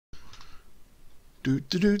Do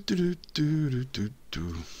do do do do do do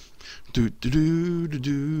do. Do do do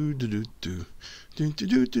do do do do do do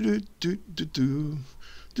do do do do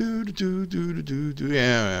do do do do do do.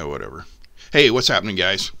 Yeah, whatever. Hey, what's happening,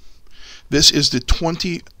 guys? This is the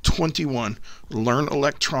 2021 Learn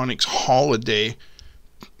Electronics Holiday,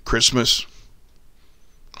 Christmas,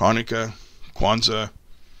 Hanukkah, Kwanzaa,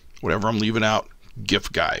 whatever I'm leaving out,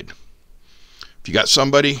 gift guide. If you got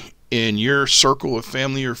somebody in your circle of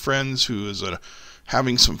family or friends who is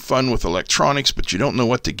having some fun with electronics, but you don't know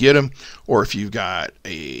what to get them, or if you've got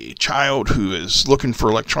a child who is looking for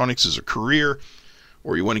electronics as a career,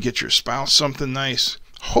 or you want to get your spouse something nice,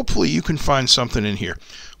 hopefully you can find something in here.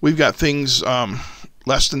 We've got things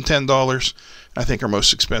less than $10. I think our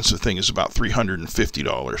most expensive thing is about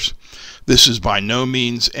 $350. This is by no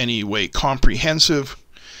means any way comprehensive.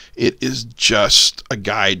 It is just a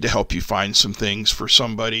guide to help you find some things for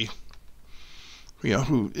somebody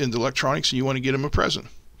who into electronics and you want to get them a present.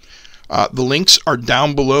 The links are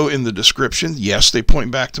down below in the description. Yes, they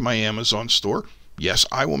point back to my Amazon store. Yes,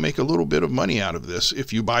 I will make a little bit of money out of this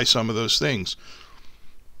if you buy some of those things.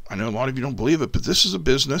 I know a lot of you don't believe it, but this is a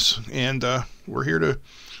business, and we're here to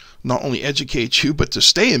not only educate you, but to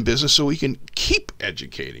stay in business so we can keep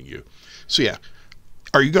educating you. So yeah,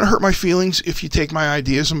 are you going to hurt my feelings if you take my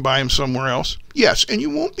ideas and buy them somewhere else? Yes, and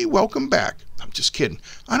you won't be welcome back. I'm just kidding.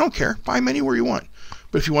 I don't care. Buy them anywhere you want.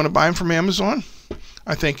 But if you want to buy them from Amazon,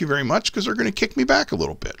 I thank you very much, because they're going to kick me back a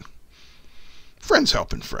little bit. Friends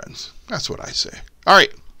helping friends. That's what I say. All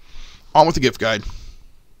right, on with the gift guide.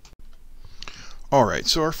 All right,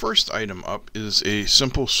 so our first item up is a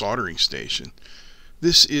simple soldering station.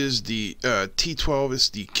 This is the T12. It's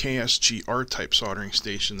the KSG R-type soldering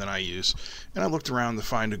station that I use. And I looked around to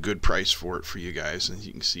find a good price for it for you guys. And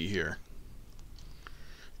you can see here,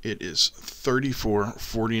 it is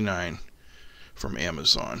 $34.49 from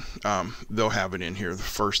Amazon. They'll have it in here the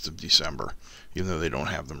 1st of December, even though they don't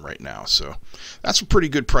have them right now. So that's a pretty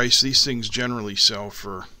good price. These things generally sell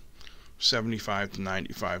for $75 to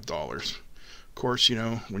 $95. Of course,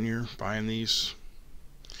 when you're buying these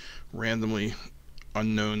randomly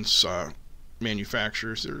unknown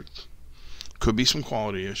manufacturers, there could be some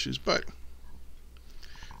quality issues, but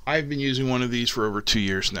I've been using one of these for over 2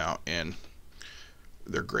 years now, and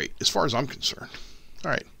they're great as far as I'm concerned.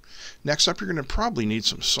 All right, next up, you're going to probably need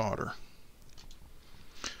some solder.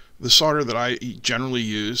 The solder that I generally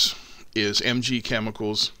use is MG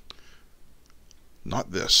Chemicals.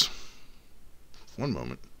 Not this. One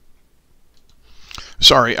moment.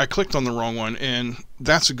 Sorry, I clicked on the wrong one, and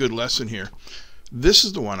that's a good lesson here. This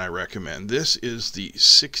is the one I recommend. This is the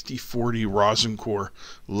 6040 rosin core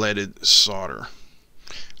leaded solder.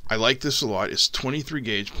 I like this a lot. It's 23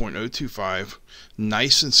 gauge, 0.025,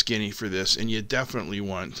 nice and skinny for this, and you definitely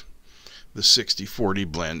want the 6040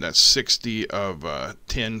 blend. That's 60 of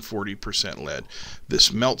 10, 40% lead.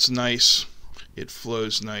 This melts nice. It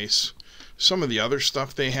flows nice. Some of the other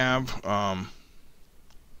stuff they have,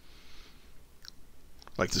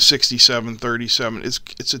 like the 6737,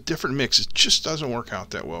 it's a different mix. It just doesn't work out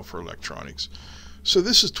that well for electronics. So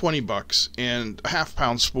this is 20 bucks, and a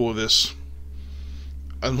half-pound spool of this,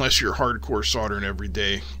 unless you're hardcore soldering every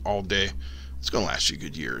day, all day, it's going to last you a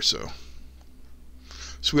good year or so.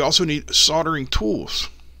 So we also need soldering tools.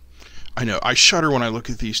 I know, I shudder when I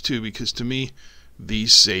look at these too, because to me,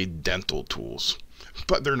 these say dental tools.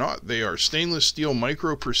 But they're not. They are stainless steel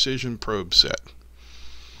micro precision probe set.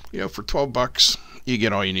 For 12 bucks, you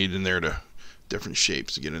get all you need in there, to different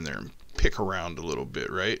shapes to get in there and pick around a little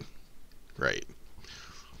bit, right? Right.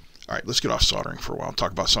 All right, let's get off soldering for a while and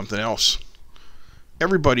talk about something else.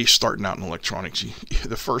 Everybody's starting out in electronics.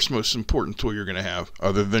 The first most important tool you're going to have,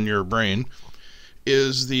 other than your brain,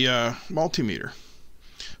 is the multimeter.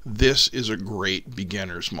 This is a great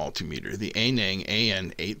beginner's multimeter, the Aneng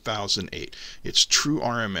AN8008. It's true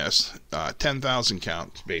RMS, 10,000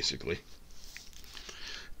 count, basically.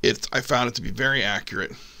 I found it to be very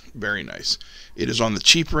accurate, very nice. It is on the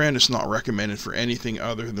cheaper end. It's not recommended for anything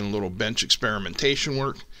other than a little bench experimentation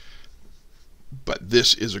work, but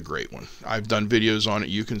this is a great one. I've done videos on it.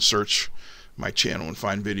 You can search my channel and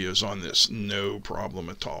find videos on this, no problem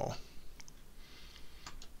at all.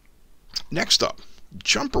 Next up,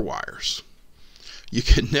 jumper wires. You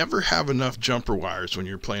can never have enough jumper wires when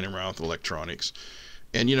you're playing around with electronics.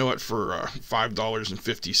 And you know what, for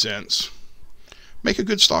 $5.50, make a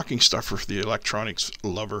good stocking stuffer for the electronics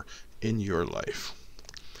lover in your life.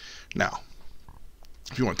 Now,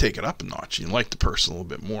 if you want to take it up a notch, you like the person a little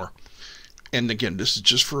bit more, and again, this is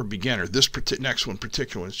just for a beginner. This next one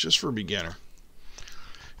particular is just for a beginner,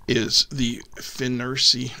 is the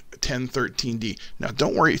Finersi 1013D. Now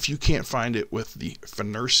don't worry if you can't find it with the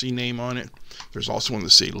Finercy name on it. There's also one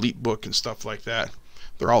that say Leapbook and stuff like that.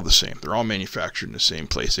 They're all the same. They're all manufactured in the same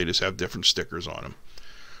place. They just have different stickers on them.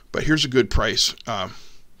 But here's a good price.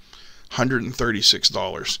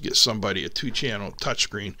 $136. Get somebody a 2-channel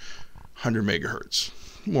touchscreen, 100 megahertz,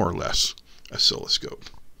 more or less, oscilloscope.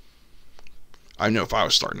 I know if I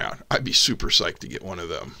was starting out, I'd be super psyched to get one of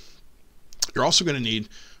them. You're also going to need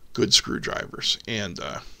good screwdrivers. And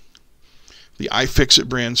the iFixit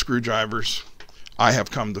brand screwdrivers, I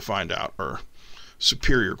have come to find out, are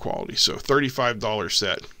superior quality. So $35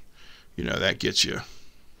 set, you know, that gets you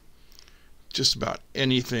just about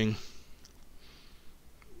anything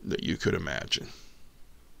that you could imagine.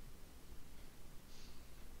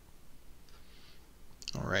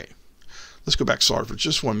 All right, let's go back to solder for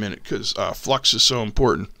just 1 minute because flux is so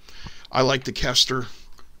important. I like the Kester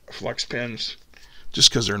flux pens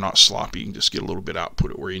just because they're not sloppy. You can just get a little bit out,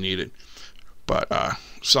 put it where you need it. But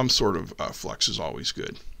some sort of flux is always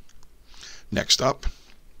good. Next up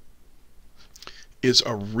is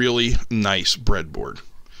a really nice breadboard.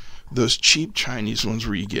 Those cheap Chinese ones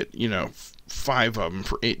where you get, you know, 5 of them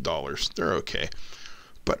for $8, they're okay.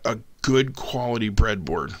 But a good quality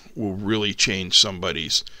breadboard will really change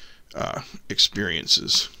somebody's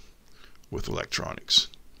experiences with electronics.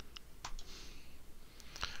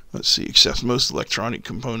 Let's see, except most electronic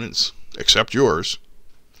components, except yours,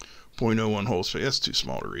 0.01 hole space. That's too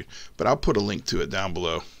small to read. But I'll put a link to it down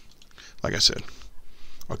below. Like I said,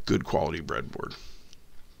 a good quality breadboard.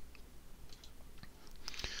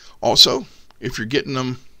 Also, if you're getting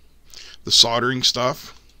them the soldering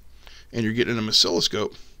stuff and you're getting them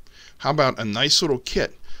oscilloscope, how about a nice little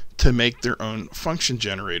kit to make their own function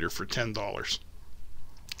generator for $10?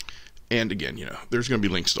 And again, you know, there's going to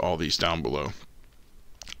be links to all these down below.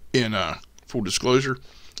 In full disclosure,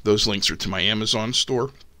 those links are to my Amazon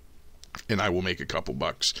store, and I will make a couple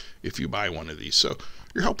bucks if you buy one of these. So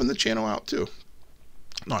you're helping the channel out too.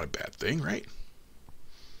 Not a bad thing, right?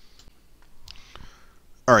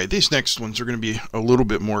 Alright, these next ones are going to be a little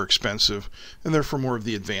bit more expensive, and they're for more of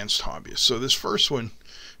the advanced hobbyists. So this first one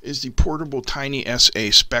is the portable Tiny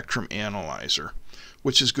SA Spectrum Analyzer,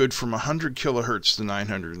 which is good from 100 kilohertz to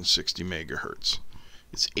 960 megahertz.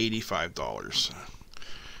 It's $85.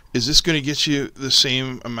 Is this going to get you the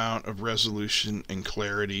same amount of resolution and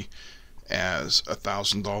clarity as a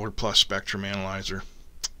 $1,000 plus Spectrum Analyzer?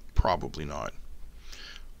 Probably not.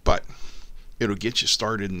 But it'll get you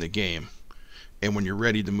started in the game. And when you're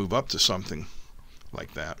ready to move up to something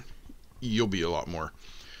like that, you'll be a lot more,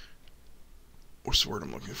 what's the word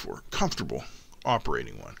I'm looking for, comfortable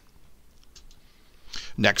operating one.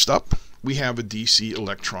 Next up, we have a DC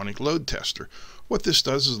electronic load tester. What this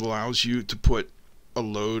does is allows you to put a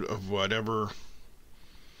load of whatever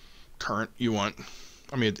current you want.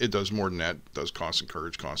 I mean, it does more than that. It does constant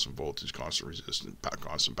current, constant voltage, constant resistance,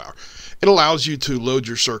 constant power. It allows you to load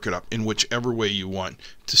your circuit up in whichever way you want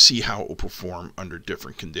to see how it will perform under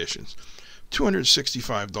different conditions.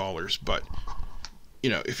 $265, but you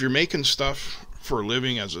know, if you're making stuff for a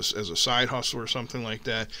living as a side hustle or something like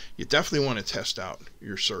that, you definitely want to test out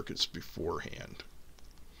your circuits beforehand.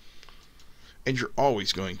 And you're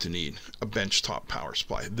always going to need a benchtop power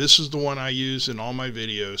supply. This is the one I use in all my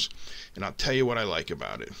videos, and I'll tell you what I like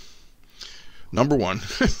about it. Number one,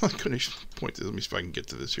 I'm going to point this. Let me see if I can get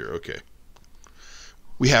to this here. Okay.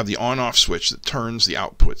 We have the on-off switch that turns the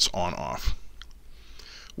outputs on-off.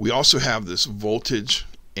 We also have this voltage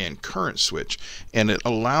and current switch, and it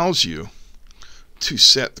allows you to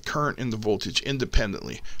set the current and the voltage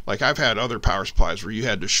independently. Like I've had other power supplies where you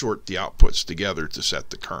had to short the outputs together to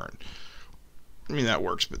set the current. I mean, that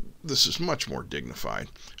works, but this is much more dignified.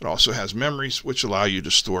 It also has memories, which allow you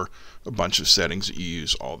to store a bunch of settings that you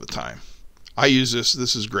use all the time. I use this.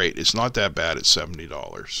 This is great. It's not that bad. It's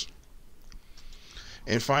 $70.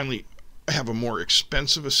 And finally, I have a more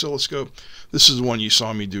expensive oscilloscope. This is the one you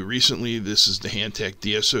saw me do recently. This is the Handtech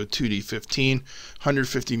DSO 2D15,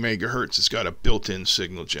 150 megahertz. It's got a built-in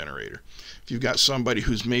signal generator. If you've got somebody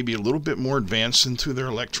who's maybe a little bit more advanced into their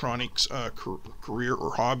electronics career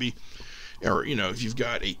or hobby, or you know, if you've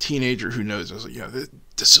got a teenager who knows, I was like, yeah,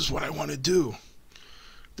 this is what I want to do,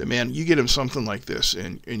 then man, you get them something like this,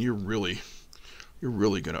 and you're really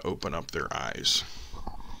going to open up their eyes.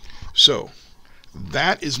 So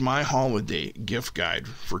that is my holiday gift guide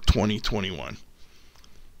for 2021.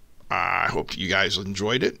 I hope you guys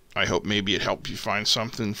enjoyed it. I hope maybe it helped you find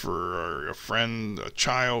something for a friend, a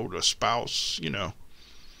child, a spouse, you know,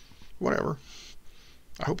 whatever.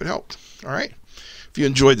 I hope it helped. All right. If you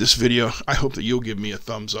enjoyed this video, I hope that you'll give me a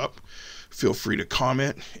thumbs up. Feel free to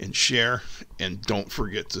comment and share, and don't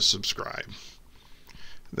forget to subscribe.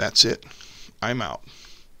 That's it. I'm out.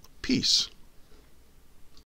 Peace.